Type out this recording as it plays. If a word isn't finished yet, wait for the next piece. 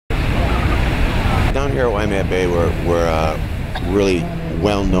down here at Waimea Bay, we're really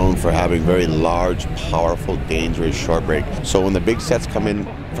well known for having very large, powerful, dangerous shore break. So when the big sets come in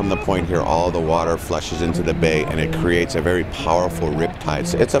from the point here, all the water flushes into the bay and it creates a very powerful rip tide.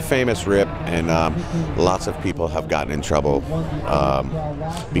 So it's a famous rip, and lots of people have gotten in trouble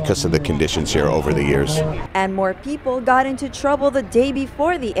because of the conditions here over the years. And more people got into trouble the day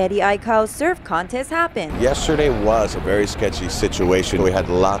before the Eddie Aikau surf contest happened. Yesterday was a very sketchy situation. We had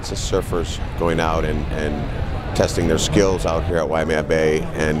lots of surfers going out and testing their skills out here at Waimea Bay,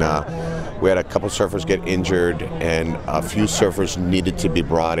 and we had a couple surfers get injured, and a few surfers needed to be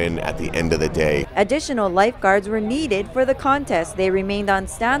brought in at the end of the day. Additional lifeguards were needed for the contest. They remained on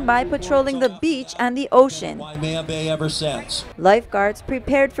standby patrolling the beach and the ocean. Waimea Bay ever since. Lifeguards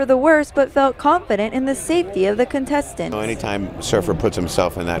prepared for the worst but felt confident in the safety of the contestants. Anytime a surfer puts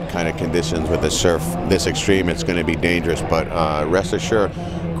himself in that kind of conditions with a surf this extreme, it's going to be dangerous, but rest assured,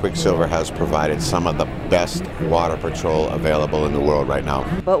 Quicksilver has provided some of the best water patrol available in the world right now.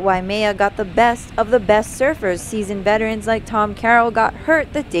 But Waimea got the best of the best surfers. Seasoned veterans like Tom Carroll got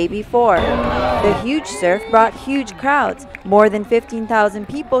hurt the day before. The huge surf brought huge crowds. More than 15,000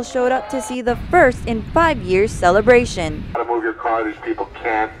 people showed up to see the first in 5 years celebration. Gotta move your car, these people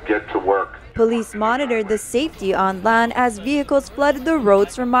can't get to work. Police monitored the safety on land as vehicles flooded the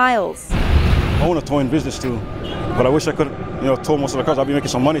roads for miles. I own a towing business too, but I wish I could, tow most of the cars. I'll be making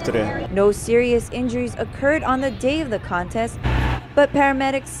some money today. No serious injuries occurred on the day of the contest, but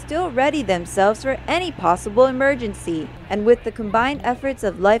paramedics still readied themselves for any possible emergency. And with the combined efforts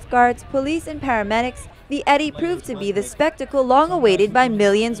of lifeguards, police, and paramedics, the Eddie proved to be the spectacle long awaited by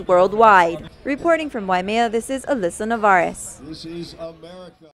millions worldwide. Reporting from Waimea, this is Alyssa Navarez. This is America.